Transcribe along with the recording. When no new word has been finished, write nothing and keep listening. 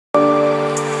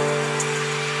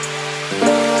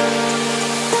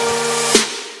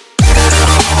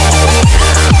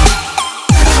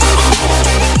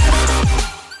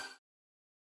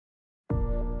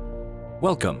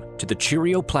Welcome to the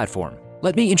Cheerio platform.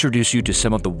 Let me introduce you to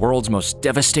some of the world's most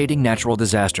devastating natural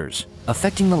disasters,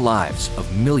 affecting the lives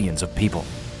of millions of people.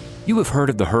 You have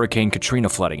heard of the Hurricane Katrina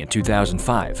flooding in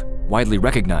 2005, widely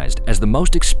recognized as the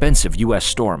most expensive U.S.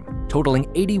 storm, totaling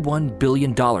 $81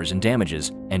 billion in damages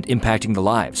and impacting the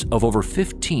lives of over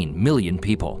 15 million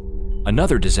people.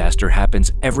 Another disaster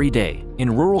happens every day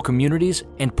in rural communities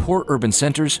and poor urban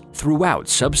centers throughout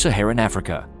sub-Saharan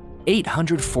Africa.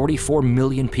 844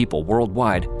 million people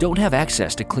worldwide don't have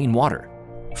access to clean water.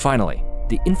 Finally,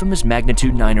 the infamous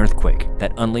magnitude 9 earthquake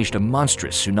that unleashed a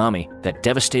monstrous tsunami that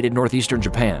devastated northeastern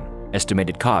Japan,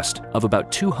 estimated cost of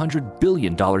about $200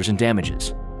 billion in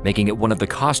damages, making it one of the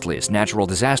costliest natural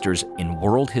disasters in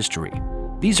world history.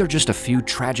 These are just a few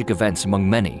tragic events among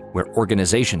many where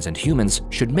organizations and humans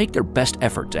should make their best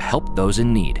effort to help those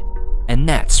in need. And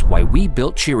that's why we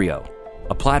built Cheerio,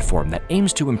 a platform that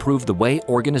aims to improve the way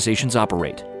organizations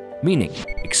operate, meaning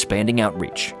expanding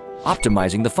outreach,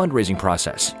 optimizing the fundraising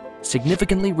process,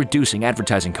 significantly reducing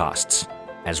advertising costs,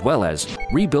 as well as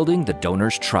rebuilding the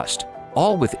donor's trust,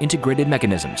 all with integrated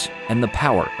mechanisms and the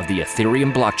power of the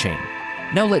Ethereum blockchain.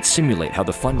 Now let's simulate how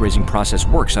the fundraising process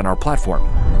works on our platform.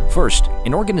 First,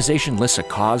 an organization lists a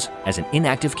cause as an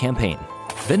inactive campaign.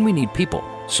 Then we need people,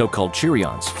 so-called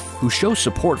Cheerions, who show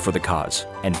support for the cause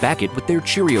and back it with their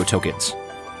Cheerio tokens.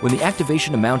 When the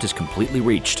activation amount is completely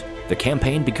reached, the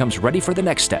campaign becomes ready for the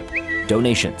next step,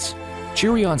 donations.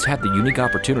 Cheerions have the unique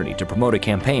opportunity to promote a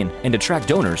campaign and attract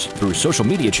donors through social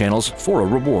media channels for a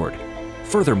reward.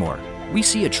 Furthermore, we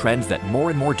see a trend that more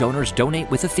and more donors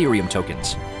donate with Ethereum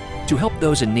tokens. To help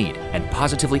those in need and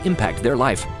positively impact their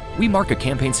life, we mark a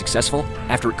campaign successful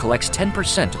after it collects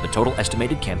 10% of the total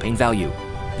estimated campaign value.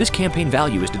 This campaign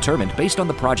value is determined based on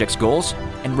the project's goals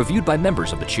and reviewed by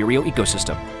members of the Cheerio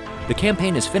ecosystem. The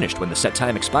campaign is finished when the set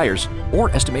time expires or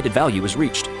estimated value is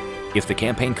reached. If the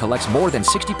campaign collects more than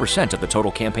 60% of the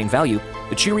total campaign value,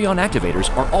 the Cheerion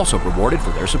activators are also rewarded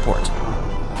for their support.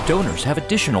 Donors have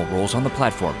additional roles on the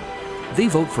platform. They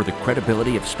vote for the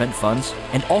credibility of spent funds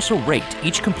and also rate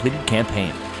each completed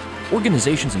campaign.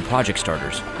 Organizations and project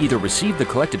starters either receive the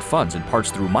collected funds in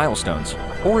parts through milestones,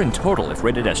 or in total if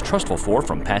rated as trustful for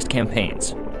from past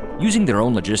campaigns. Using their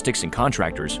own logistics and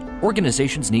contractors,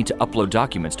 organizations need to upload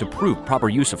documents to prove proper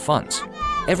use of funds.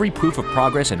 Every proof of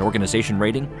progress and organization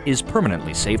rating is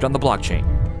permanently saved on the blockchain.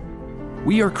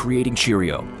 We are creating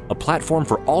Cheerio, a platform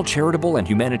for all charitable and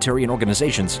humanitarian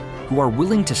organizations who are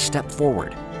willing to step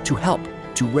forward, to help,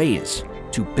 to raise,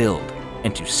 to build,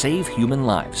 and to save human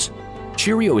lives.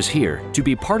 Cheerio is here to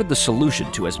be part of the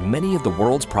solution to as many of the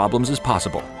world's problems as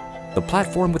possible. The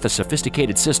platform with a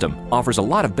sophisticated system offers a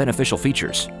lot of beneficial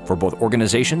features for both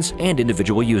organizations and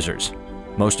individual users.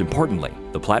 Most importantly,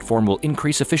 the platform will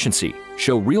increase efficiency,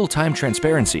 show real-time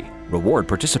transparency, reward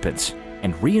participants,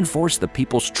 and reinforce the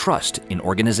people's trust in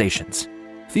organizations.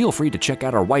 Feel free to check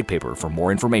out our white paper for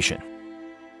more information.